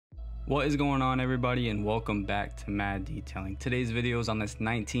What is going on, everybody, and welcome back to M.A.D Detailing. Today's video is on this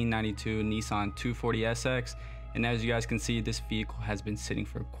 1992 Nissan 240SX, and as you guys can see, this vehicle has been sitting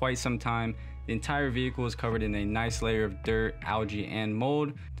for quite some time. The entire vehicle is covered in a nice layer of dirt, algae, and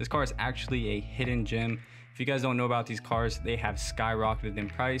mold. This car is actually a hidden gem. If you guys don't know about these cars, they have skyrocketed in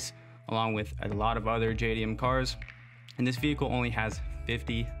price along with a lot of other JDM cars, and this vehicle only has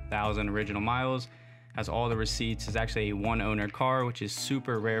 50,000 original miles. Has all the receipts. Is actually a one owner car, which is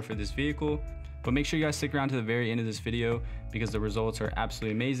super rare for this vehicle. But make sure you guys stick around to the very end of this video because the results are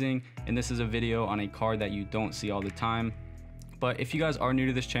absolutely amazing, and this is a video on a car that you don't see all the time. But if you guys are new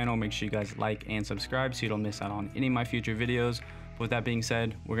to this channel, make sure you guys like and subscribe so you don't miss out on any of my future videos. But with that being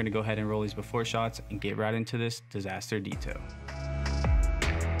said, we're gonna go ahead and roll these before shots and get right into this disaster detail.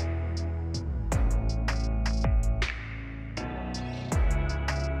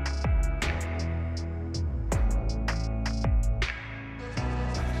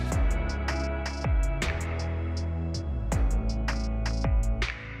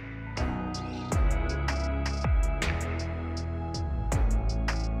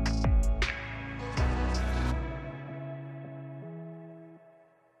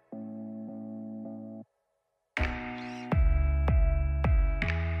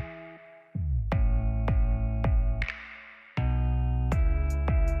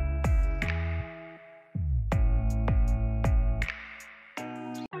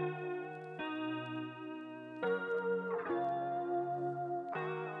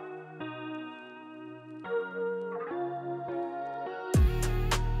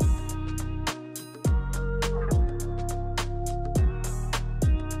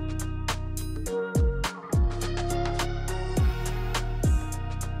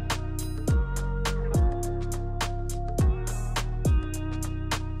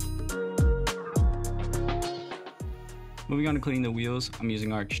 Moving on to cleaning the wheels, I'm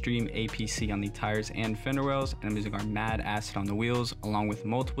using our Extreme APC on the tires and fender wells, and I'm using our M.A.D acid on the wheels along with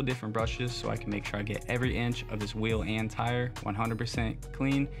multiple different brushes so I can make sure I get every inch of this wheel and tire 100%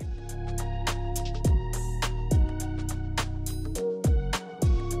 clean.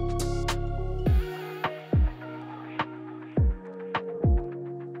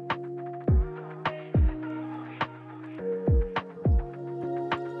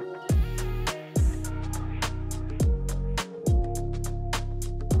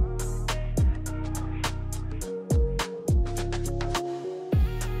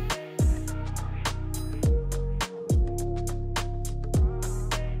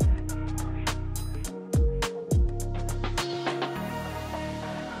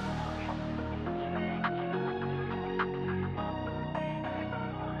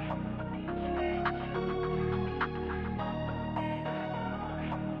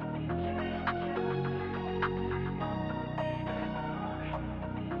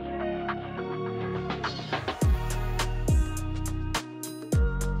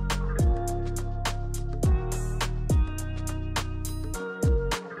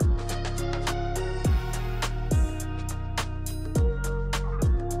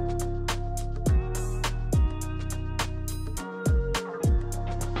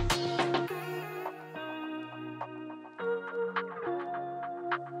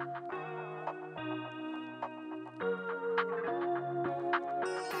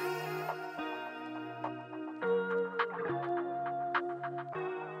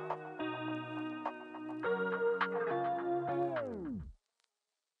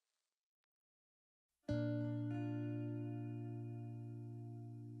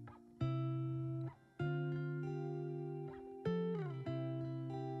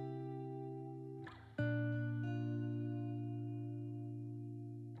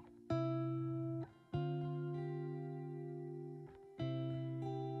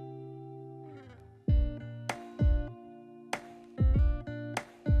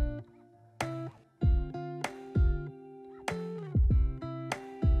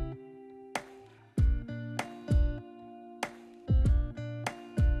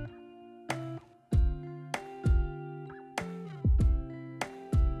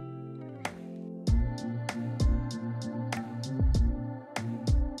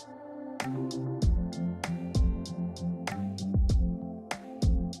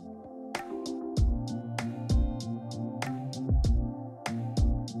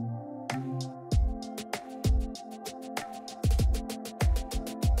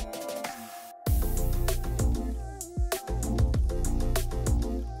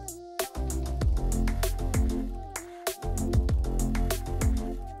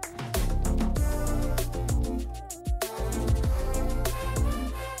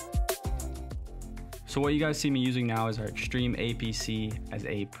 So what you guys see me using now is our Extreme APC as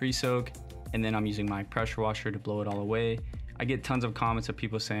a pre-soak, and then I'm using my pressure washer to blow it all away. I get tons of comments of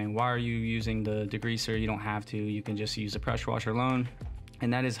people saying, why are you using the degreaser? You don't have to, you can just use the pressure washer alone.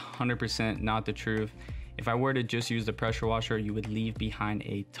 And that is 100% not the truth. If I were to just use the pressure washer, you would leave behind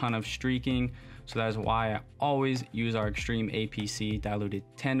a ton of streaking. So that is why I always use our Extreme APC diluted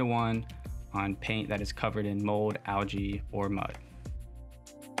 10:1 on paint that is covered in mold, algae, or mud.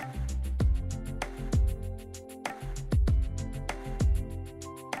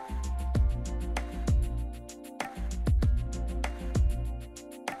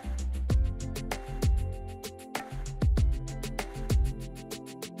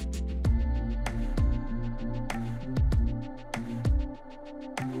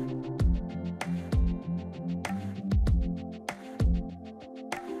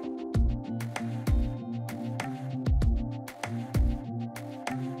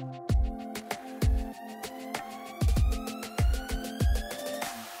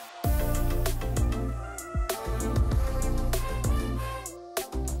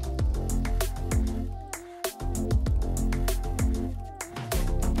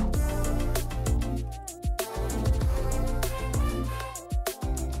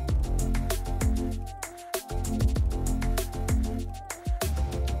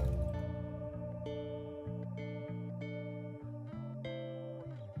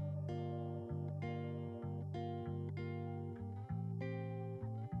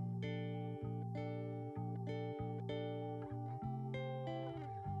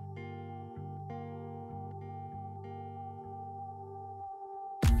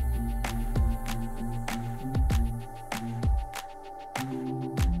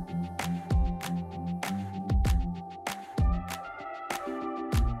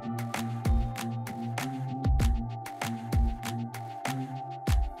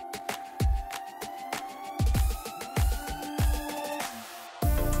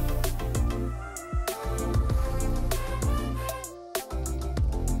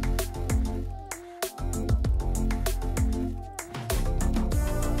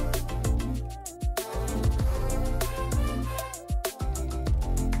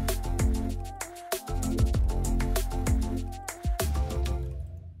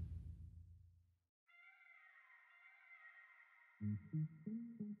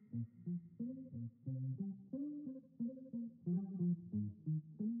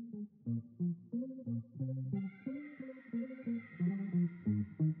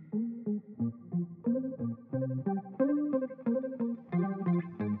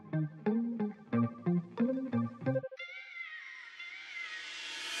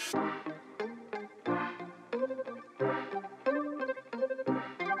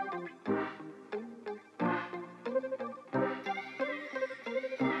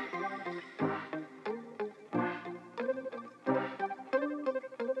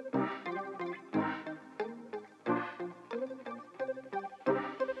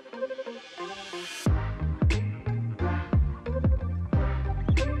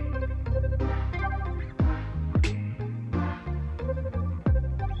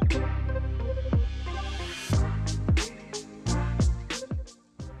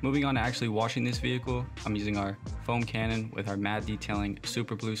 Moving on to actually washing this vehicle, I'm using our foam cannon with our M.A.D detailing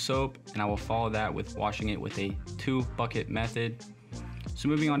super blue soap, and I will follow that with washing it with a 2-bucket method. So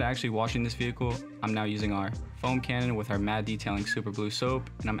moving on to actually washing this vehicle, I'm now using our foam cannon with our M.A.D detailing super blue soap,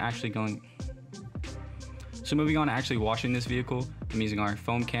 and I'm actually going... So moving on to actually washing this vehicle, I'm using our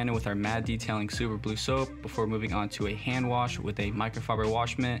foam cannon with our M.A.D detailing super blue soap before moving on to a hand wash with a microfiber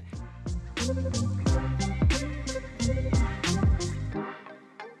wash mitt.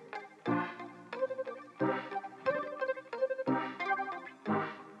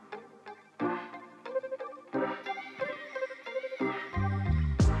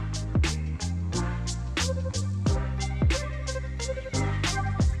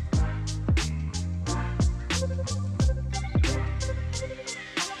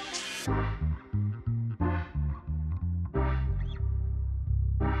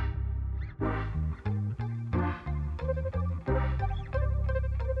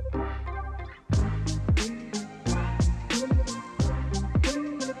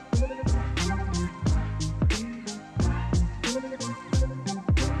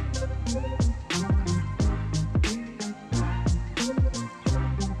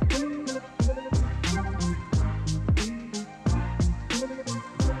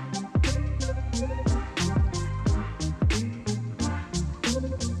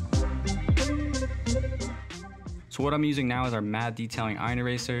 So what I'm using now is our M.A.D detailing iron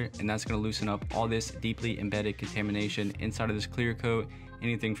eraser, and that's going to loosen up all this deeply embedded contamination inside of this clear coat,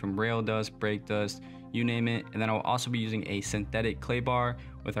 anything from rail dust, brake dust, you name it. And then I'll also be using a synthetic clay bar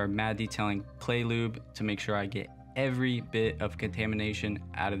with our M.A.D detailing clay lube to make sure I get every bit of contamination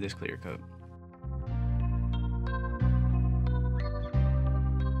out of this clear coat.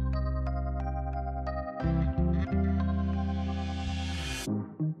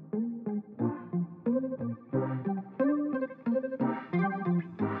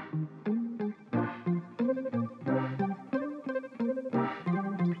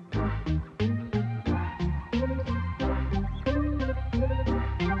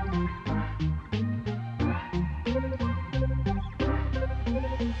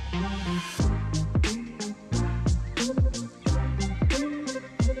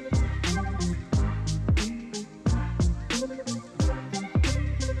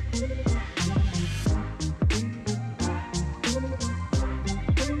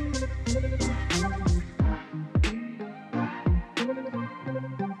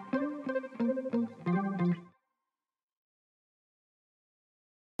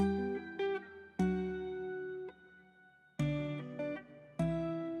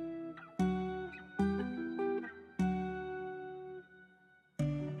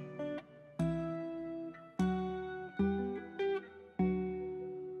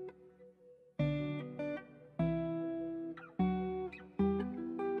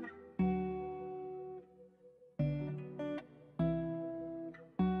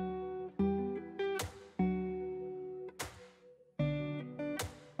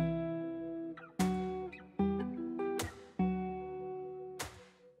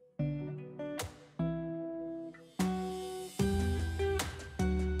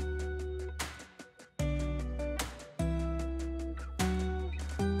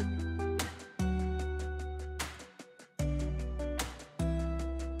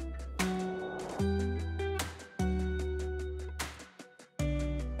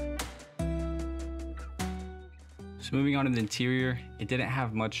 So moving on to the interior, it didn't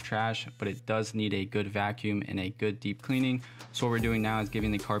have much trash, but it does need a good vacuum and a good deep cleaning. So what we're doing now is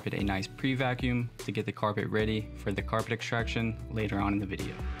giving the carpet a nice pre-vacuum to get the carpet ready for the carpet extraction later on in the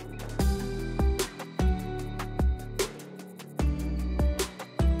video.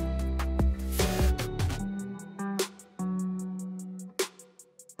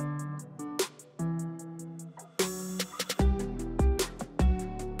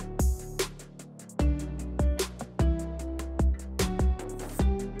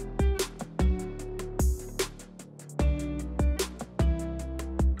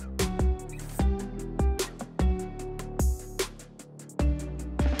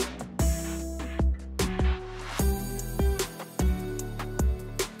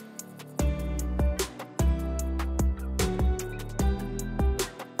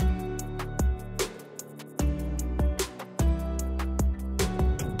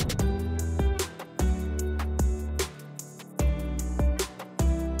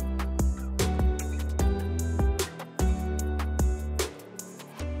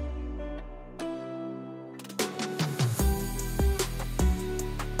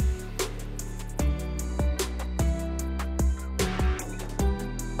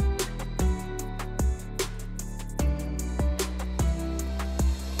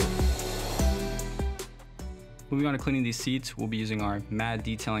 Moving on to cleaning these seats, we'll be using our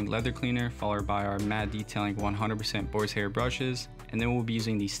M.A.D detailing leather cleaner, followed by our M.A.D detailing 100% boar's hair brushes, and then we'll be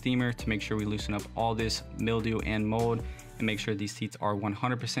using the steamer to make sure we loosen up all this mildew and mold and make sure these seats are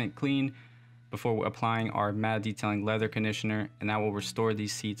 100% clean before applying our M.A.D detailing leather conditioner, and that will restore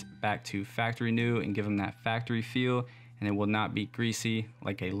these seats back to factory new and give them that factory feel, and it will not be greasy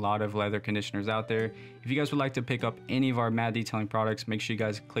like a lot of leather conditioners out there. If you guys would like to pick up any of our M.A.D detailing products, make sure you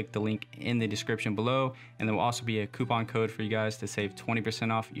guys click the link in the description below, and there will also be a coupon code for you guys to save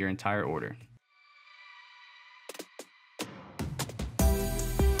 20% off your entire order.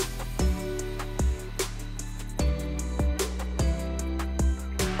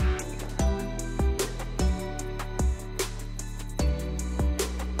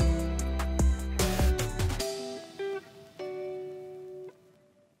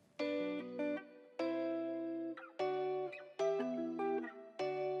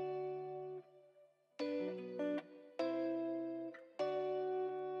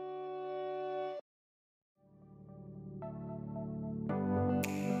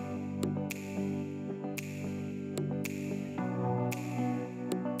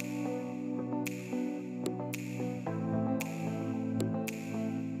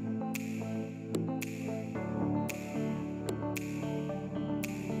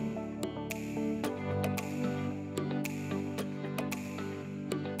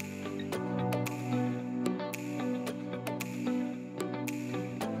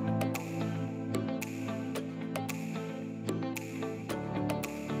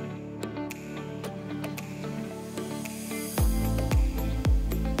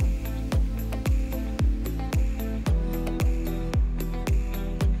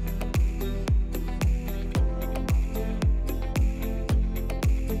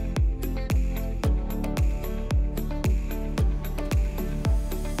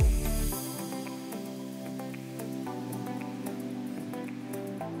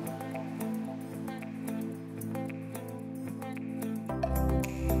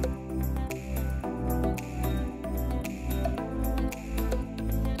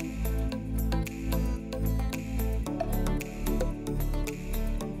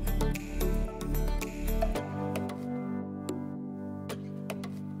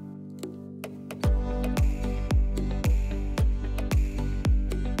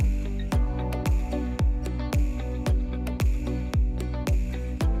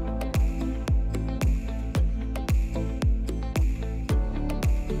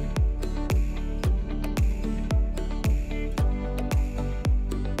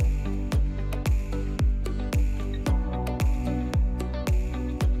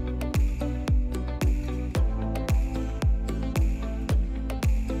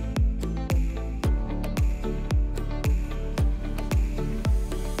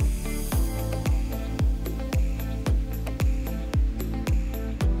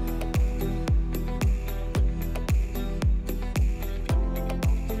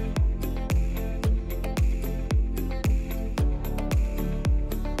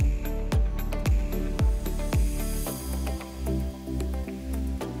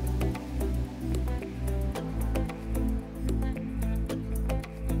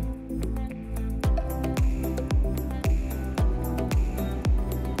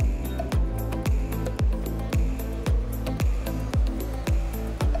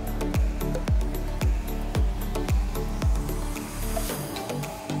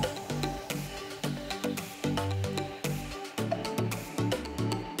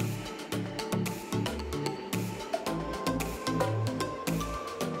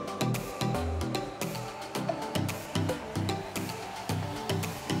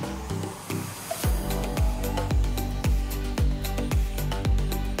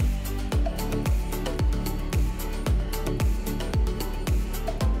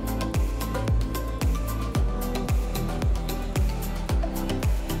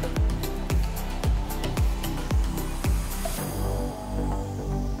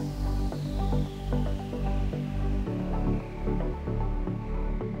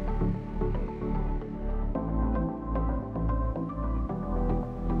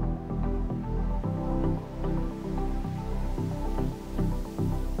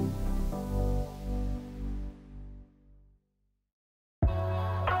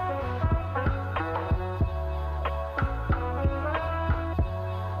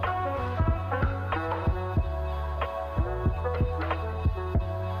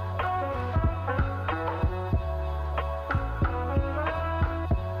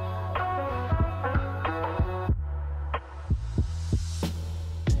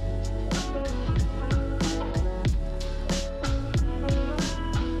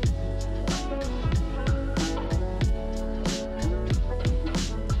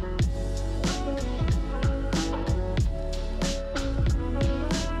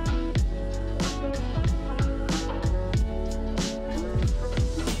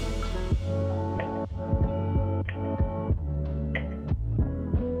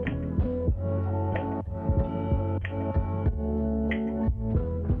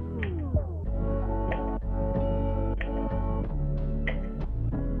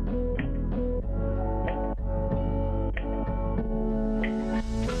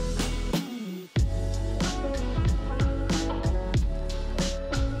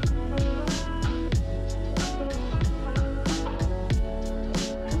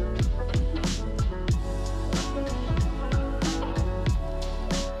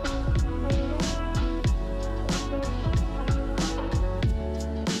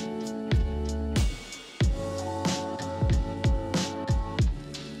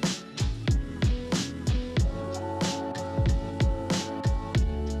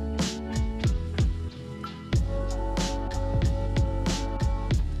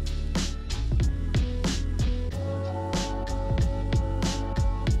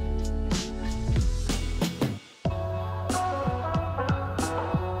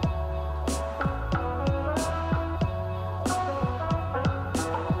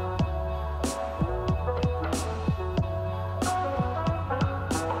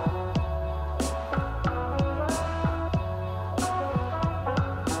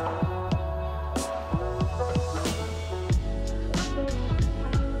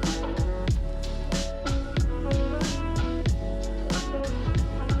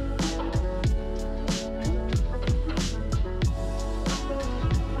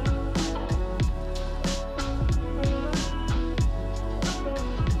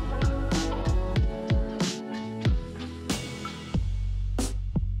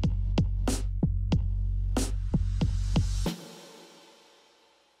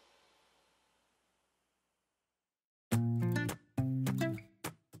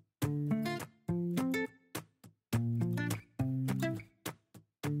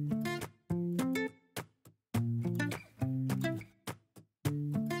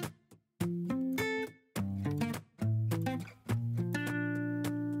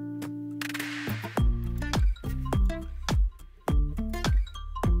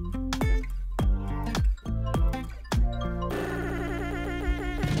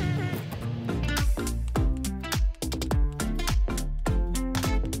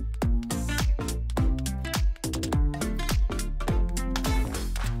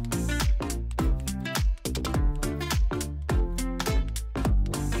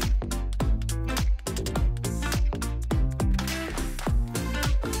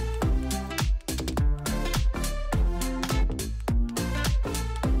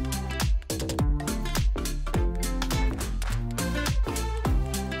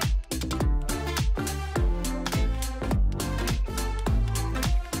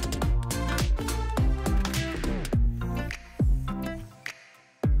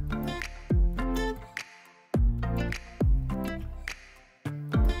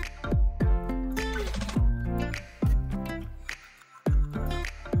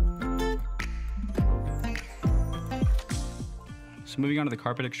 So moving on to the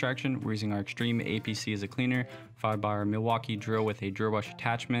carpet extraction, we're using our Extreme APC as a cleaner, followed by our Milwaukee drill with a drill brush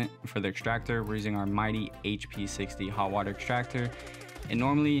attachment. For the extractor, we're using our M.A.D HP60 hot water extractor. And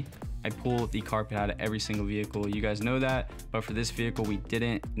normally I pull the carpet out of every single vehicle. You guys know that, but for this vehicle we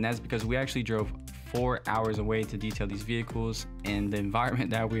didn't, and that's because we actually drove 4 hours away to detail these vehicles, and the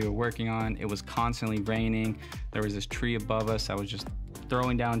environment that we were working on, it was constantly raining. There was this tree above us that was just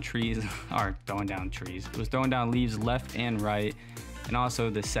throwing down trees, it was throwing down leaves left and right. And also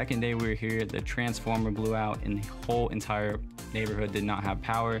the second day we were here, the transformer blew out and the whole entire neighborhood did not have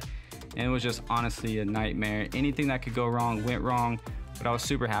power. And it was just honestly a nightmare. Anything that could go wrong went wrong, but I was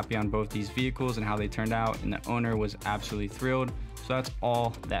super happy on both these vehicles and how they turned out, and the owner was absolutely thrilled. So that's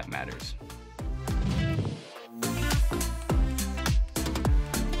all that matters.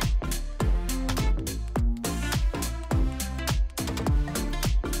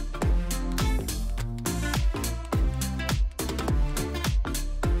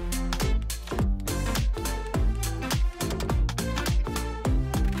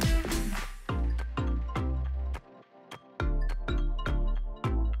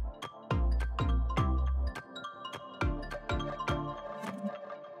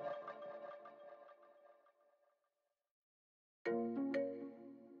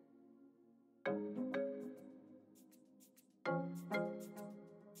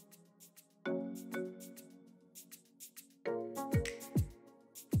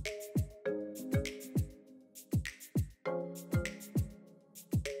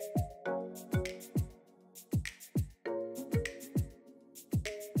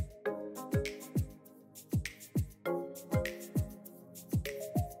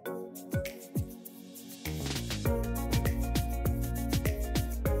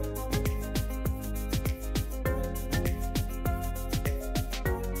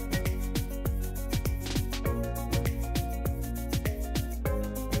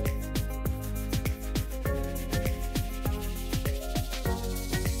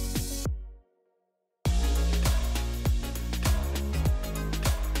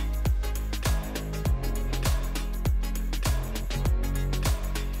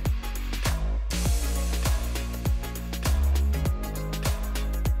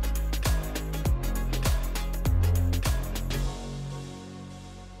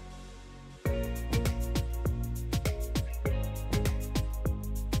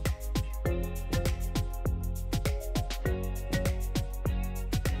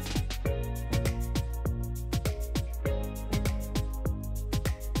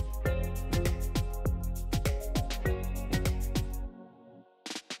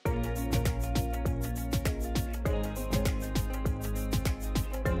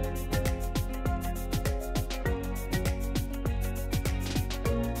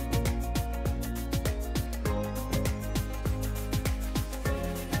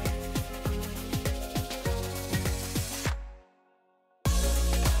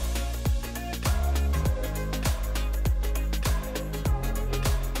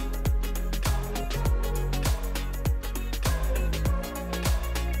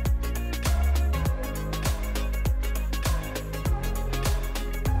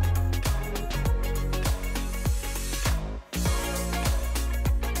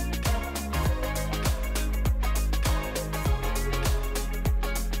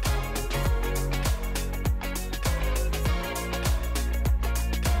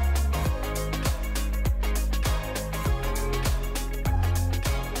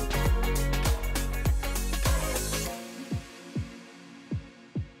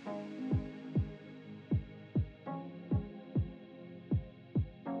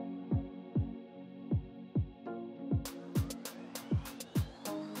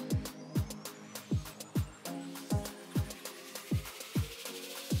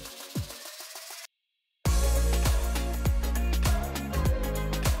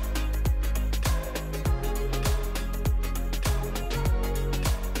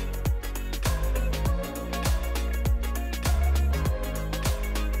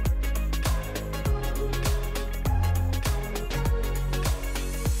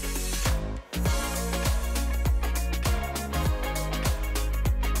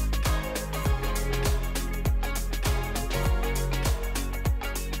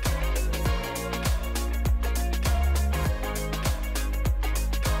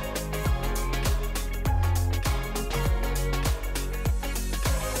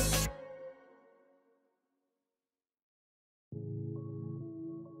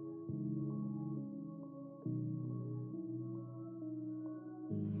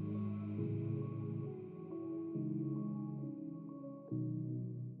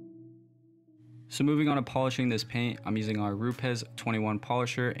 So moving on to polishing this paint, I'm using our Rupes 21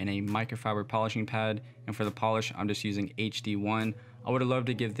 polisher and a microfiber polishing pad. And for the polish, I'm just using HD1. I would have loved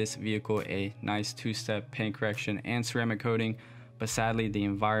to give this vehicle a nice two-step paint correction and ceramic coating, but sadly the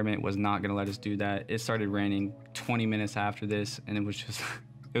environment was not gonna let us do that. It started raining 20 minutes after this, and it was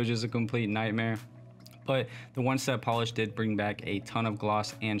just a complete nightmare. But the one-step polish did bring back a ton of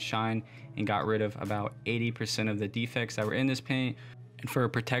gloss and shine and got rid of about 80% of the defects that were in this paint. And for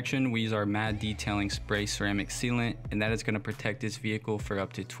protection, we use our M.A.D detailing spray ceramic sealant, and that is going to protect this vehicle for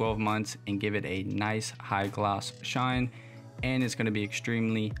up to 12 months and give it a nice high gloss shine. And it's going to be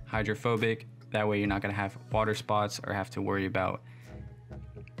extremely hydrophobic. That way you're not going to have water spots or have to worry about.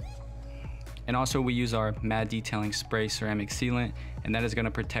 And also we use our M.A.D detailing spray ceramic sealant, and that is going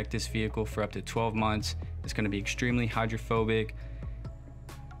to protect this vehicle for up to 12 months. It's going to be extremely hydrophobic.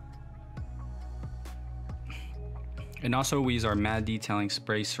 And also we use our M.A.D detailing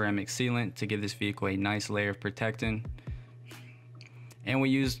spray ceramic sealant to give this vehicle a nice layer of protectant. And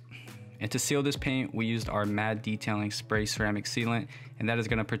to seal this paint, we used our M.A.D detailing spray ceramic sealant, and that is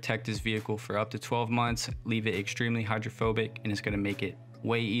going to protect this vehicle for up to 12 months, leave it extremely hydrophobic, and it's going to make it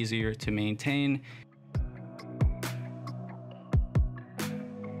way easier to maintain.